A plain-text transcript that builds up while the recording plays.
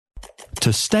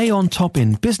To stay on top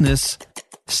in business,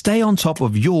 stay on top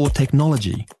of your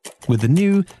technology with the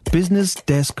new Business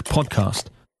Desk podcast,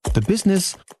 The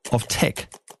Business of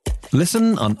Tech.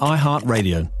 Listen on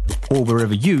iHeartRadio or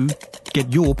wherever you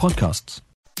get your podcasts.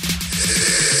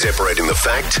 Separating the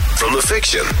fact from the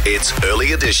fiction, it's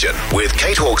Early Edition with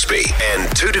Kate Hawkesby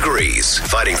and 2 Degrees,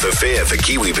 fighting for fair for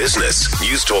Kiwi business.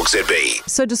 News Talk ZB.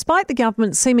 So despite the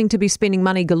government seeming to be spending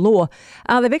money galore,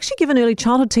 they've actually given early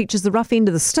childhood teachers the rough end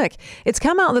of the stick. It's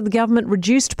come out that the government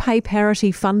reduced pay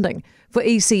parity funding for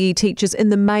ECE teachers in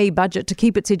the May budget to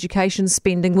keep its education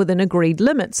spending within agreed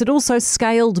limits. It also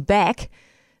scaled back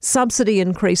subsidy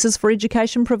increases for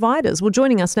education providers. Well,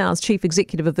 joining us now is Chief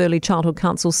Executive of Early Childhood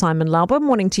Council, Simon Lauber.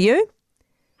 Morning to you.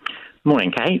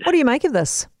 Morning, Kate. What do you make of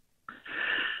this?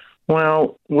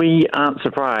 Well, we aren't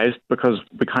surprised because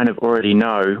we kind of already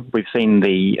know. We've seen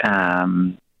the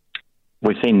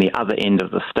other end of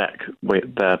the stick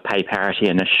with the pay parity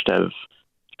initiative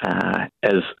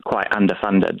is quite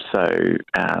underfunded. So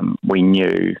we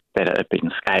knew that it had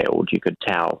been scaled. You could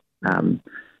tell.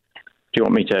 Do you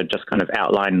want me to just kind of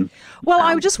outline? Well,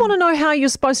 I just want to know how you're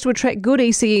supposed to attract good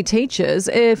ECE teachers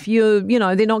if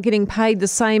they're not getting paid the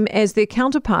same as their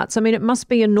counterparts. I mean, it must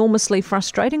be enormously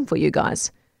frustrating for you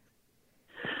guys.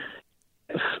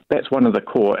 That's one of the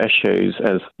core issues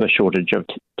is the shortage of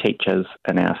teachers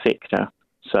in our sector.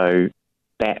 So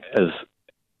that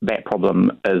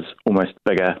problem is almost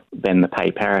bigger than the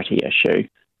pay parity issue.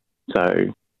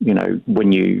 So,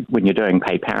 when you're doing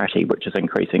pay parity, which is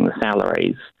increasing the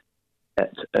salaries,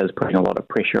 it is putting a lot of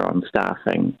pressure on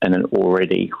staffing in an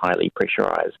already highly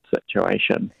pressurised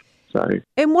situation.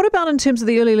 And what about in terms of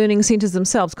the early learning centres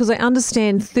themselves? Because I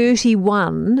understand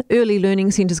 31 early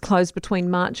learning centres closed between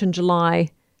March and July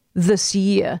this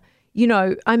year.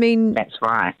 That's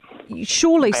right.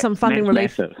 Surely some funding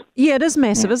relief. Massive. Yeah, it is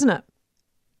massive, isn't it?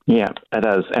 Yeah, it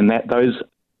is. And those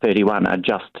 31 are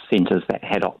just centres that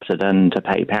had opted in to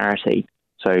pay parity.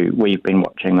 So we've been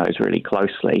watching those really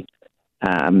closely.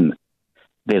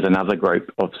 There's another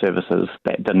group of services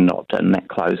that didn't opt in that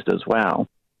closed as well.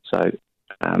 So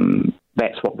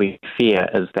that's what we fear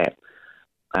is that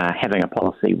having a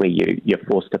policy where you're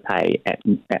forced to pay at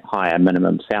higher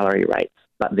minimum salary rates,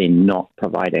 but then not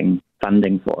providing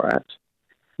funding for it,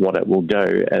 what it will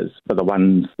do is for the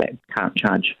ones that can't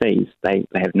charge fees, they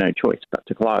have no choice but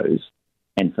to close.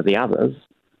 And for the others,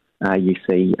 you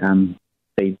see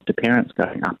the parents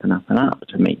going up and up and up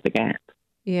to meet the gap.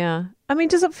 Yeah. I mean,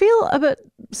 does it feel a bit,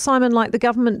 Simon, like the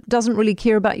government doesn't really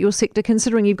care about your sector,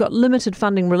 considering you've got limited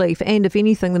funding relief and, if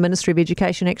anything, the Ministry of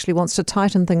Education actually wants to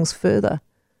tighten things further?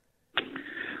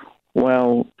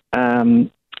 Well,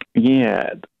 it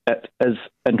is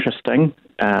interesting.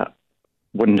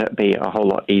 Wouldn't it be a whole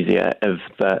lot easier if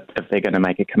they're going to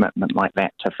make a commitment like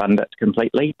that to fund it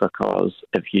completely? Because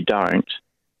if you don't,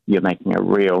 you're making a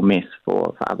real mess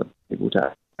for other people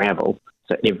to travel.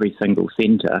 So every single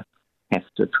centre has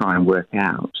to try and work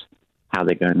out how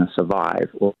they're going to survive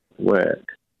or work.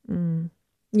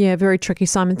 Yeah, very tricky,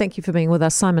 Simon. Thank you for being with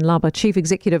us. Simon Lauber, Chief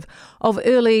Executive of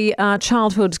Early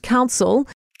Childhood Council.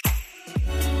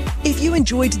 If you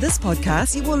enjoyed this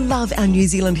podcast, you will love our New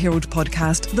Zealand Herald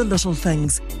podcast, The Little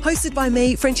Things, hosted by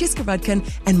me, Francesca Rudkin,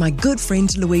 and my good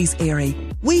friend Louise Airy.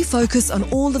 We focus on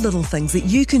all the little things that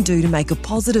you can do to make a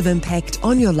positive impact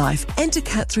on your life and to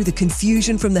cut through the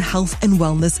confusion from the health and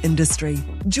wellness industry.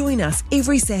 Join us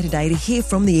every Saturday to hear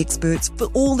from the experts for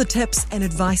all the tips and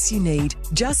advice you need.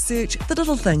 Just search The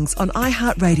Little Things on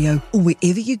iHeartRadio or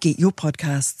wherever you get your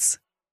podcasts.